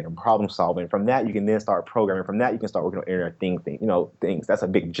thinking and problem solving. From that, you can then start programming. From that, you can start working on Internet things. That's a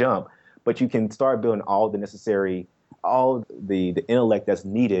big jump, but you can start building all the intellect that's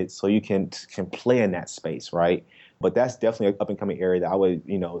needed so you can play in that space, right? But that's definitely an up and coming area that I would,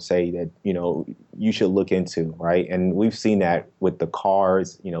 say that, you should look into, right? And we've seen that with the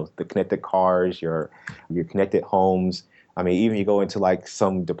cars, the connected cars, your connected homes. I mean, even you go into like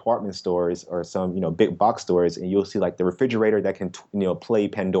some department stores or some, big box stores, and you'll see like the refrigerator that can, play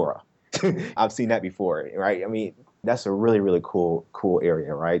Pandora. I've seen that before, right? I mean, that's a really, really cool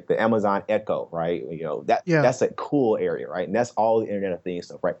area, right? The Amazon Echo, right? That's a cool area, right? And that's all the Internet of Things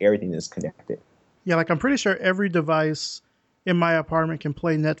stuff, right? Everything is connected. Yeah, like I'm pretty sure every device in my apartment can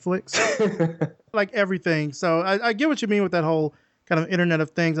play Netflix, like everything. So I get what you mean with that whole kind of Internet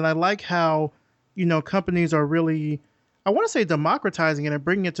of Things. And I like how, companies are really, I want to say democratizing it and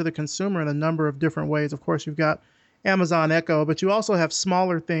bringing it to the consumer in a number of different ways. Of course, you've got Amazon Echo, but you also have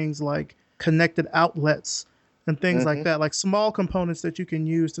smaller things like connected outlets and things like that, like small components that you can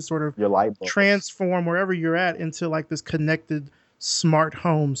use to sort of your light bulbs, transform wherever you're at into like this connected smart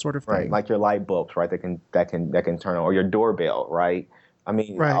home sort of thing. Right, like your light bulbs, right? That can turn on, or your doorbell, right? I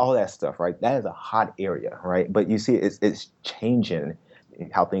mean, all that stuff, right? That is a hot area, right? But you see, it's changing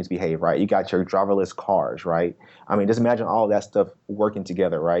how things behave, right? You got your driverless cars, right? I mean, just imagine all that stuff working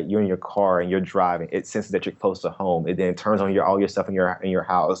together, right? You're in your car and you're driving. It senses that you're close to home. It then turns on all your stuff in your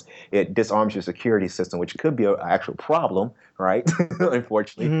house. It disarms your security system, which could be an actual problem, right?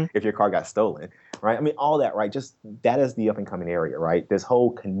 Unfortunately, if your car got stolen, right? I mean, all that, right? Just that is the up and coming area, right? This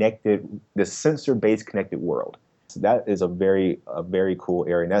whole this sensor-based connected world. So that is a very cool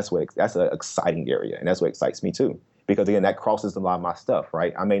area, and that's an exciting area, and that's what excites me too. Because again, that crosses a lot of my stuff,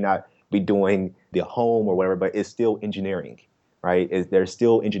 right? I may not be doing the home or whatever, but it's still engineering, right? There's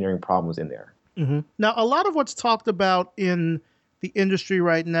still engineering problems in there. Now, a lot of what's talked about in the industry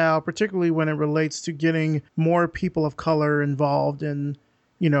right now, particularly when it relates to getting more people of color involved in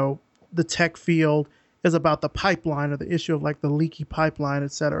the tech field is about the pipeline or the issue of like the leaky pipeline,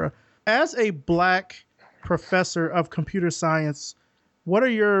 et cetera. As a Black professor of computer science, what are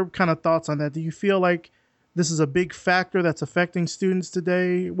your kind of thoughts on that? Do you feel like this is a big factor that's affecting students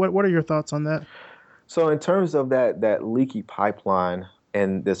today? What are your thoughts on that? So in terms of that leaky pipeline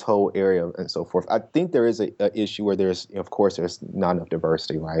and this whole area and so forth, I think there is a issue where there's not enough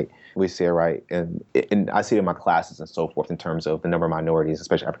diversity, right? We see it, right? And I see it in my classes and so forth in terms of the number of minorities,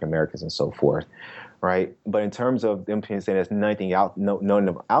 especially African Americans and so forth, right? But in terms of them saying there's nothing out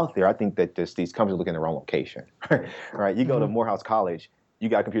there, I think that these companies look in the wrong location, right? You go to Morehouse College, you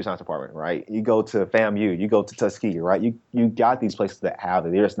got a computer science department, right? You go to FAMU, you go to Tuskegee, right? You got these places that have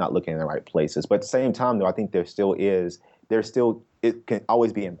it. They're just not looking in the right places. But at the same time, though, I think it can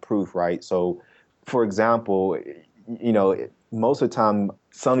always be improved, right? So, for example, most of the time,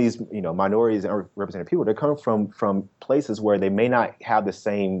 some of these, minorities and represented people, they come from places where they may not have the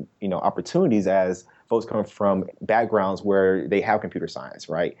same, opportunities as folks come from backgrounds where they have computer science,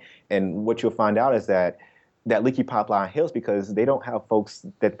 right? And what you'll find out is that leaky pipeline helps because they don't have folks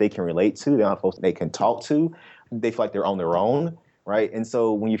that they can relate to. They don't have folks that they can talk to. They feel like they're on their own, right? And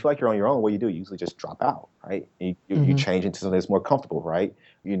so when you feel like you're on your own, what you usually just drop out, right? You change into something that's more comfortable, right?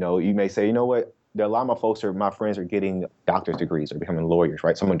 You may say, you know what? There are a lot of my friends are getting doctorate degrees or becoming lawyers,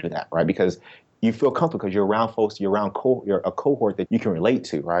 right? So I'm going to do that, right? Because you feel comfortable because you're around folks, you're a cohort that you can relate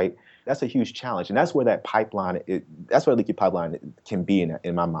to, right? That's a huge challenge. And that's where that pipeline, that's where leaky pipeline can be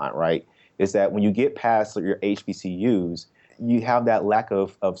in my mind, right? Is that when you get past your HBCUs, you have that lack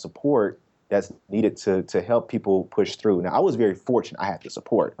of support that's needed to help people push through. Now, I was very fortunate I had the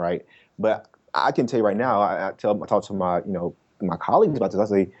support, right? But I can tell you right now, I talk to my colleagues about this. I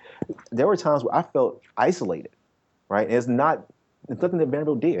say there were times where I felt isolated, right? And it's nothing that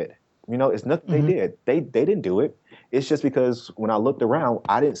Vanderbilt did. It's nothing they did. They didn't do it. It's just because when I looked around,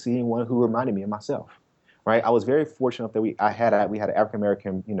 I didn't see anyone who reminded me of myself, right? I was very fortunate that we had an African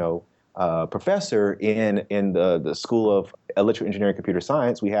American, professor in the School of Electrical Engineering and Computer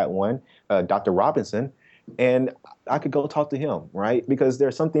Science. We had one, Dr. Robinson, and I could go talk to him, right? Because there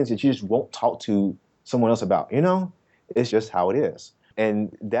are some things that you just won't talk to someone else about, It's just how it is.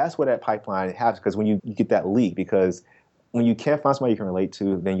 And that's where that pipeline happens, because when you get that leak, because when you can't find somebody you can relate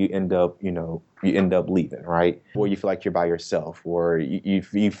to, then you end up leaving, right? Or you feel like you're by yourself, or you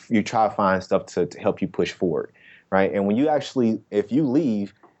try to find stuff to help you push forward, right? And when if you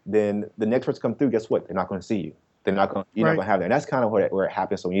leave, then the next person come through, guess what? They're not going to see you. You're not going to have that. And that's kind of where it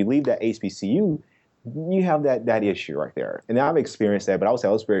happens. So when you leave that HBCU, you have that issue right there. And I've experienced that, but I would say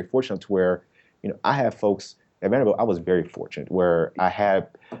I was very fortunate to where, I have folks at Vanderbilt. I was very fortunate where I had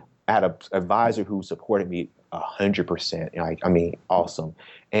an advisor who supported me 100%. Awesome.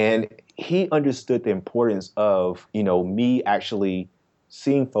 And he understood the importance of, me actually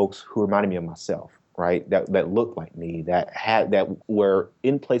seeing folks who reminded me of myself, right? That looked like me, that were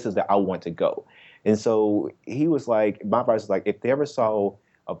in places that I want to go. And so he was like, my advice was like, if they ever saw,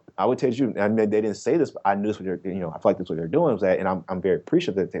 I would tell you, they didn't say this, but I knew this was I feel like this is what they're doing was that, and I'm very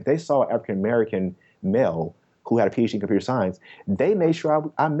appreciative that if they saw an African American male who had a PhD in computer science, they made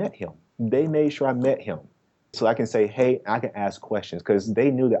sure I met him. They made sure I met him. So I can say, hey, I can ask questions, because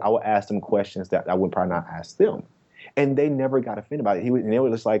they knew that I would ask them questions that I would probably not ask them. And they never got offended about it. And they were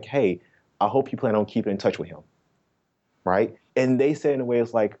just like, hey, I hope you plan on keeping in touch with him, right? And they said in a way,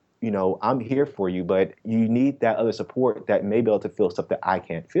 it's like, I'm here for you, but you need that other support that may be able to feel stuff that I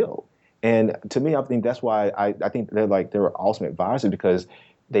can't feel. And to me, I think that's why I think they were awesome advisors, because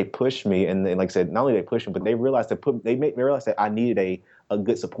they pushed me, and then, like I said, not only they pushed me, but they realized they realized that I needed a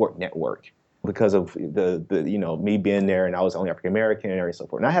good support network because of the me being there, and I was only African American and so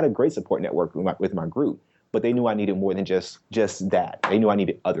forth. And I had a great support network with my group, but they knew I needed more than just that. They knew I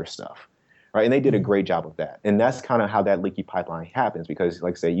needed other stuff. Right, and they did a great job of that, and that's kind of how that leaky pipeline happens. Because,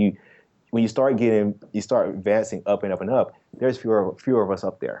 like I say, when you start advancing up and up and up, there's fewer of us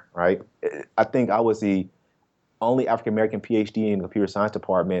up there, right? I think I was the only African American PhD in the computer science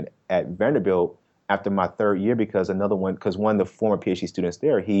department at Vanderbilt after my third year, because one of the former PhD students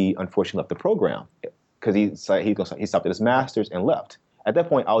there, he unfortunately left the program because he stopped at his master's and left. At that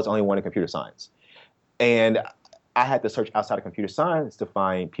point, I was the only one in computer science, and I had to search outside of computer science to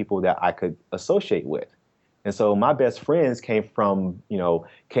find people that I could associate with. And so my best friends came from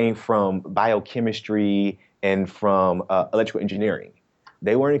biochemistry and from electrical engineering.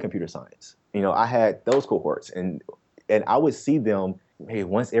 They weren't in computer science. I had those cohorts, and I would see them maybe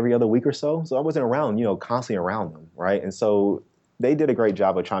once every other week or so. So I wasn't around, constantly around them, right? And so they did a great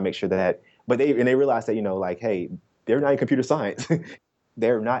job of trying to make sure that, but they realized that, hey, they're not in computer science.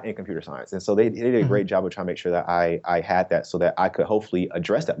 they're not in computer science. And so they did a great job of trying to make sure that I had that so that I could hopefully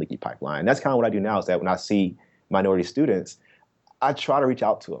address that leaky pipeline. And that's kind of what I do now is that when I see minority students, I try to reach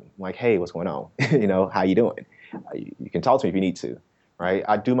out to them like, hey, what's going on? How you doing? You can talk to me if you need to, right?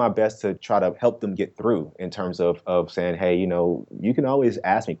 I do my best to try to help them get through in terms of saying, hey, you can always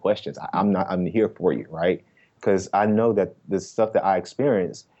ask me questions. I'm here for you, right? Because I know that the stuff that I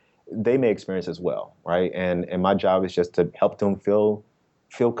experience, they may experience as well, right? And my job is just to help them feel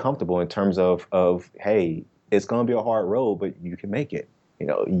comfortable in terms of hey, it's going to be a hard road, but you can make it.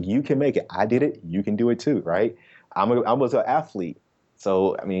 You can make it. I did it. You can do it too, right? I was an athlete.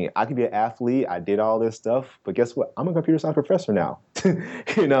 So, I could be an athlete. I did all this stuff, but guess what? I'm a computer science professor now,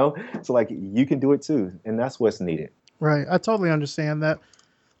 So like you can do it too. And that's what's needed. Right. I totally understand that.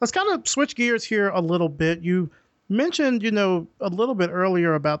 Let's kind of switch gears here a little bit. You mentioned, a little bit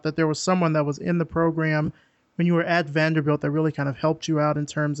earlier about that there was someone that was in the program when you were at Vanderbilt that really kind of helped you out in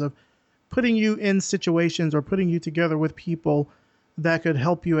terms of putting you in situations or putting you together with people that could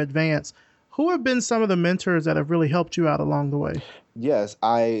help you advance. Who have been some of the mentors that have really helped you out along the way? Yes,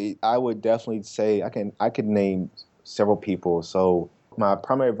 I would definitely say I could name several people. So my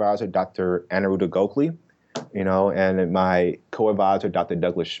primary advisor, Dr. Aniruddha Gokhale, and my co-advisor, Dr.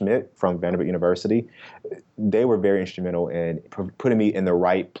 Douglas Schmidt from Vanderbilt University, they were very instrumental in putting me in the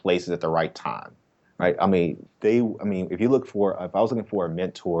right places at the right time. Right. If I was looking for a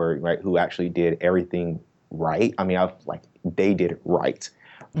mentor, right, who actually did everything right, they did it right.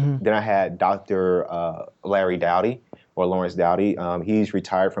 Mm-hmm. Then I had Dr. Larry Dowdy or Lawrence Dowdy. He's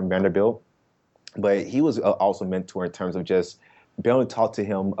retired from Vanderbilt, but he was also a mentor in terms of just being able to talk to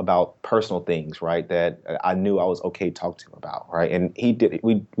him about personal things, right, that I knew I was okay to talk to him about, right? And he did.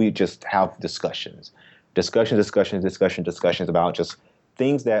 We just have discussions about just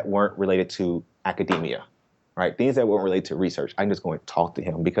things that weren't related to academia, right? Things that weren't related to research. I'm just going to talk to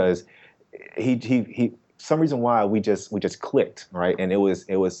him because he some reason why we just clicked, right? And it was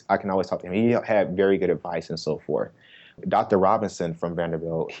I can always talk to him. He had very good advice and so forth. Dr. Robinson from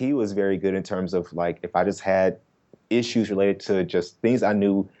Vanderbilt, he was very good in terms of like if I just had issues related to just things I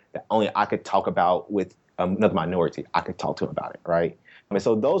knew that only I could talk about with another minority, I could talk to him about it, right?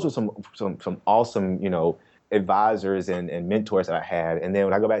 So those were some awesome, advisors and mentors that I had. And then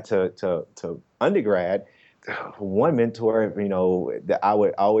when I go back to undergrad, one mentor, that I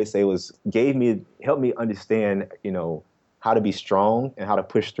would always say helped me understand, how to be strong and how to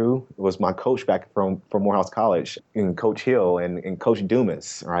push through was my coach back from Morehouse College, and Coach Hill and Coach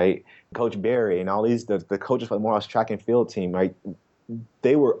Dumas, right? Coach Barry and all these, the coaches for the Morehouse track and field team, right?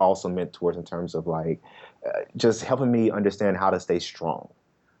 They were also mentors in terms of just helping me understand how to stay strong,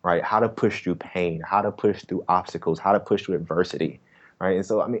 right? How to push through pain, how to push through obstacles, how to push through adversity, right? And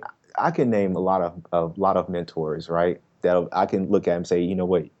so, I can name a lot of mentors, right? That I can look at and say, you know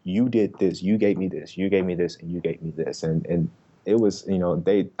what, you did this, you gave me this, you gave me this, and you gave me this, and it was,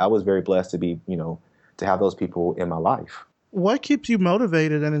 I was very blessed to be, to have those people in my life. What keeps you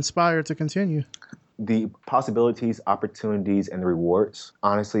motivated and inspired to continue? The possibilities, opportunities, and the rewards.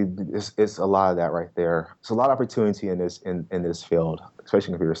 Honestly, it's a lot of that right there. It's a lot of opportunity in this field, especially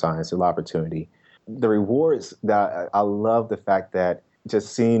in computer science. A lot of opportunity. The rewards that I love the fact that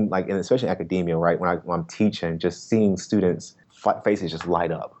just seeing, and especially in academia, right? When I'm teaching, just seeing students' faces just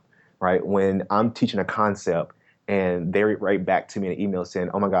light up, right? When I'm teaching a concept and they write back to me in an email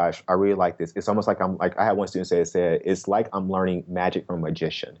saying, "Oh my gosh, I really like this." It's almost like I had one student said, "It's like I'm learning magic from a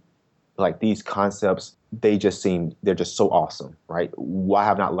magician." Like these concepts, they're just so awesome, right? Why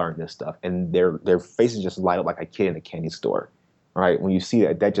have I not learned this stuff? And their faces just light up like a kid in a candy store, right? When you see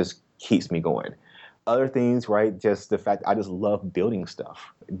that just keeps me going. Other things, right? Just the fact I just love building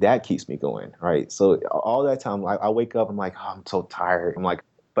stuff. That keeps me going, right? So all that time, I wake up, I'm like, oh, I'm so tired.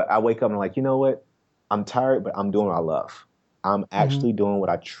 But I wake up and I'm like, you know what? I'm tired, but I'm doing what I love. I'm actually doing what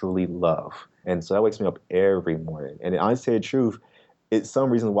I truly love. And so that wakes me up every morning. And honestly, to tell you the truth, it's some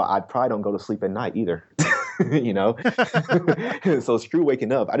reason why I probably don't go to sleep at night either. So screw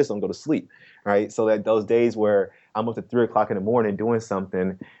waking up. I just don't go to sleep, right? So that those days where I'm up to 3 o'clock in the morning doing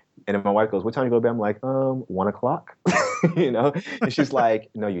something, and then my wife goes, "What time you go to bed?" I'm like, 1 o'clock, And she's like,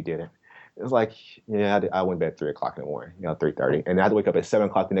 "No, you didn't." It's like, yeah, I went to bed at 3 o'clock in the morning, 3:30, and I had to wake up at 7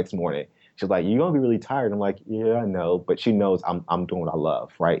 o'clock the next morning. She's like, "You're gonna be really tired." I'm like, "Yeah, I know," but she knows I'm doing what I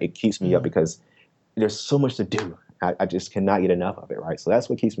love, right? It keeps me up because there's so much to do. I just cannot get enough of it, right? So that's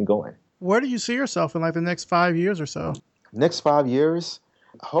what keeps me going. Where do you see yourself in the next 5 years or so? Next 5 years,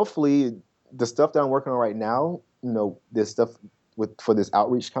 hopefully the stuff that I'm working on right now, this stuff for this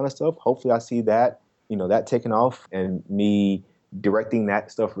outreach kind of stuff, hopefully I see that, that taking off and me directing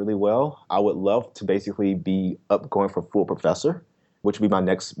that stuff really well. I would love to basically be going for full professor, which would be my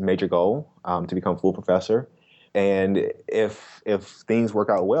next major goal, to become full professor. And if things work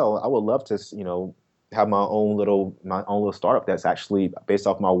out well, I would love to, have my own little startup that's actually based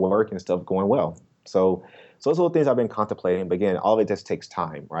off my work and stuff going well. So those are the things I've been contemplating. But again, all of it just takes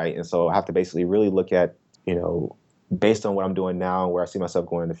time, right? And so I have to basically really look at, based on what I'm doing now and where I see myself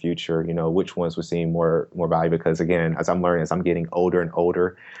going in the future, which ones would seem more value. Because again, as I'm learning, as I'm getting older and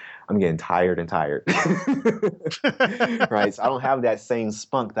older, I'm getting tired and tired. Right? So I don't have that same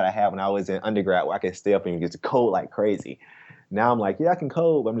spunk that I had when I was in undergrad where I could stay up and get to code like crazy. Now I'm like, yeah, I can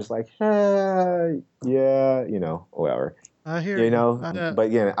code, but I'm just like, yeah, whatever. I hear you. But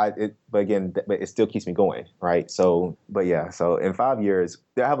again, it still keeps me going, right? So in 5 years,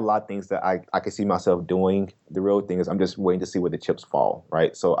 I have a lot of things that I can see myself doing. The real thing is I'm just waiting to see where the chips fall,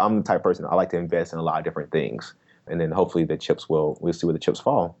 right? So I'm the type of person, I like to invest in a lot of different things. And then hopefully we'll see where the chips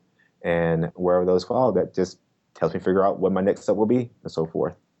fall. And wherever those fall, that just helps me figure out what my next step will be and so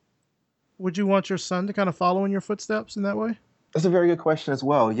forth. Would you want your son to kind of follow in your footsteps in that way? That's a very good question as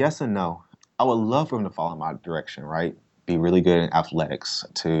well. Yes and no. I would love for him to follow my direction, right? Be really good in athletics,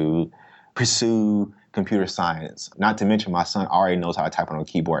 to pursue computer science. Not to mention my son already knows how to type on a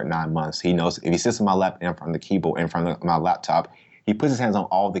keyboard at 9 months. He knows if he sits in my lap in front of the keyboard, in front of my laptop, he puts his hands on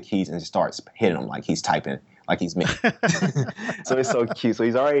all the keys and just starts hitting them like he's typing, like he's me. So it's so cute. So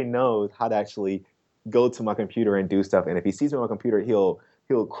he already knows how to actually go to my computer and do stuff. And if he sees me on my computer, he'll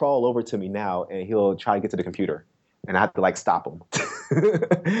crawl over to me now and he'll try to get to the computer. And I have to stop him.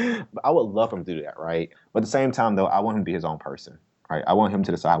 But I would love him to do that, right? But at the same time, though, I want him to be his own person, right? I want him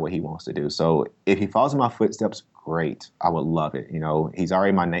to decide what he wants to do. So if he follows in my footsteps, great. I would love it. He's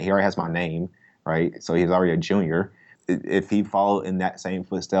already my name. He already has my name, right? So he's already a junior. If he followed in that same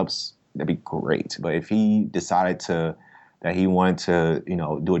footsteps, that'd be great. But if he decided that he wanted to,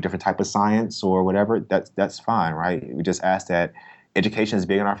 do a different type of science or whatever, that's fine, right? We just ask that. Education is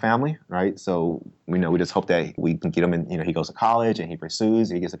big in our family, right? So we just hope that we can get him in, he goes to college and he pursues,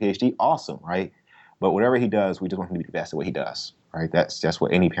 he gets a PhD, awesome, right? But whatever he does, we just want him to be the best at what he does, right? That's just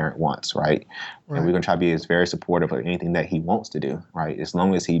what any parent wants, right? And we're going to try to be very supportive of anything that he wants to do, right? As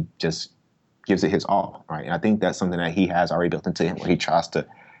long as he just gives it his all, right? And I think that's something that he has already built into him, where he tries to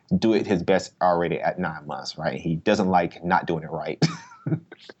do it his best already at 9 months, right? He doesn't like not doing it right.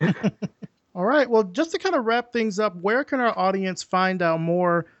 All right. Well, just to kind of wrap things up, where can our audience find out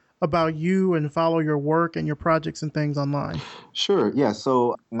more about you and follow your work and your projects and things online? Sure. Yeah.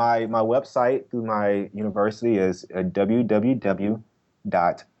 So my website through my university is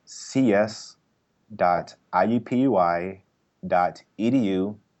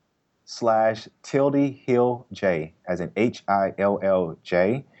www.cs.iupui.edu/HillJ, as in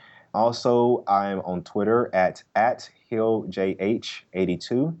HILLJ. Also, I'm on Twitter at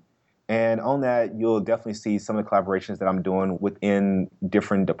HillJH82. And on that, you'll definitely see some of the collaborations that I'm doing within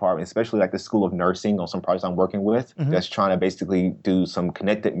different departments, especially like the School of Nursing on some projects I'm working with, that's trying to basically do some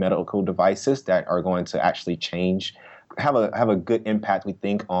connected medical devices that are going to actually have a good impact, we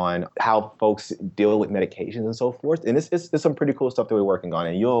think, on how folks deal with medications and so forth. And it's some pretty cool stuff that we're working on.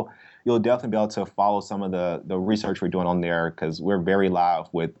 And you'll definitely be able to follow some of the research we're doing on there, because we're very live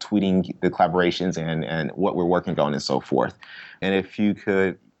with tweeting the collaborations and what we're working on and so forth. And if you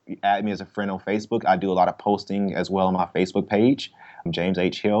could add me as a friend on Facebook. I do a lot of posting as well on my Facebook page. I'm James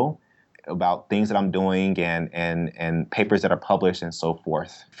H. Hill, about things that I'm doing and papers that are published and so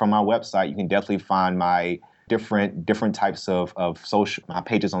forth. From my website, you can definitely find my different types of social, my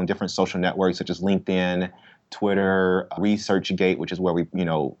pages on different social networks such as LinkedIn, Twitter, ResearchGate, which is where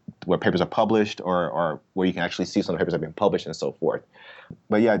where papers are published or where you can actually see some of the papers that have been published and so forth.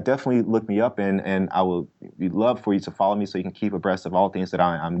 But yeah, definitely look me up, and I would love for you to follow me so you can keep abreast of all things that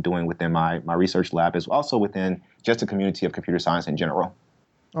I'm doing within my research lab, as also within just the community of computer science in general.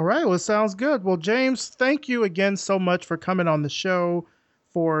 All right. Well, it sounds good. Well, James, thank you again so much for coming on the show,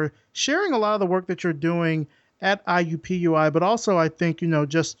 for sharing a lot of the work that you're doing at IUPUI, but also I think,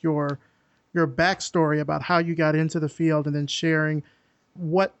 just your backstory about how you got into the field, and then sharing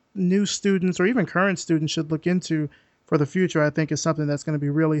what new students or even current students should look into for the future, I think is something that's going to be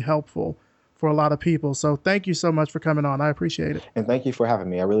really helpful for a lot of people. So thank you so much for coming on. I appreciate it. And thank you for having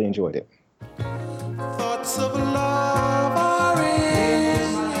me. I really enjoyed it. Thoughts of love are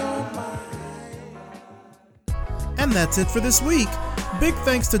in your mind. And that's it for this week. Big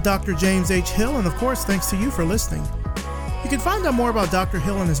thanks to Dr. James H. Hill, and of course, thanks to you for listening. You can find out more about Dr.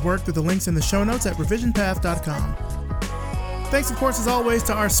 Hill and his work through the links in the show notes at revisionpath.com. Thanks, of course, as always,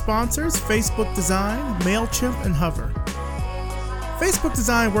 to our sponsors, Facebook Design, MailChimp, and Hover. Facebook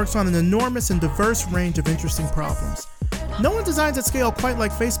Design works on an enormous and diverse range of interesting problems. No one designs at scale quite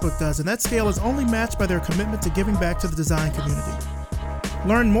like Facebook does, and that scale is only matched by their commitment to giving back to the design community.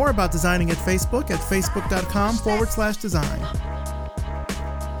 Learn more about designing at Facebook at facebook.com/design.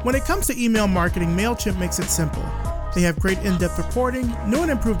 When it comes to email marketing, MailChimp makes it simple. They have great in-depth reporting, new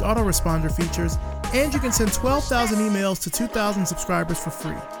and improved autoresponder features, and you can send 12,000 emails to 2,000 subscribers for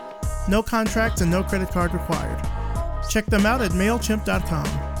free. No contracts and no credit card required. Check them out at MailChimp.com.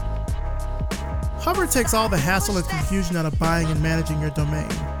 Hover takes all the hassle and confusion out of buying and managing your domain.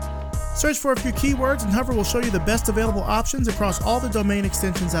 Search for a few keywords and Hover will show you the best available options across all the domain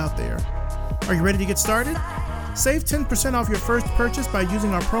extensions out there. Are you ready to get started? Save 10% off your first purchase by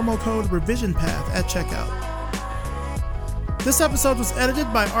using our promo code RevisionPath at checkout. This episode was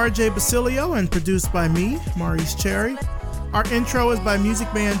edited by RJ Basilio and produced by me, Maurice Cherry. Our intro is by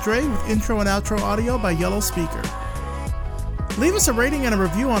Music Man Dre with intro and outro audio by Yellow Speaker. Leave us a rating and a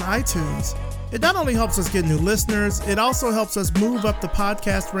review on iTunes. It not only helps us get new listeners, it also helps us move up the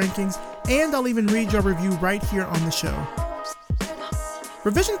podcast rankings, and I'll even read your review right here on the show.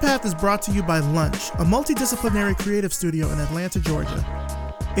 Revision Path is brought to you by Lunch, a multidisciplinary creative studio in Atlanta, Georgia.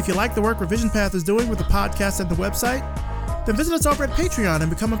 If you like the work Revision Path is doing with the podcast and the website, then visit us over at Patreon and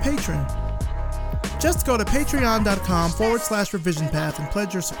become a patron. Just go to patreon.com/revisionpath and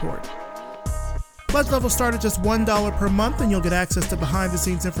pledge your support. Pledge levels start at just $1 per month and you'll get access to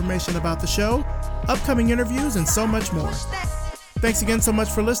behind-the-scenes information about the show, upcoming interviews, and so much more. Thanks again so much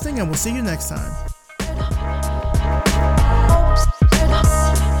for listening, and we'll see you next time.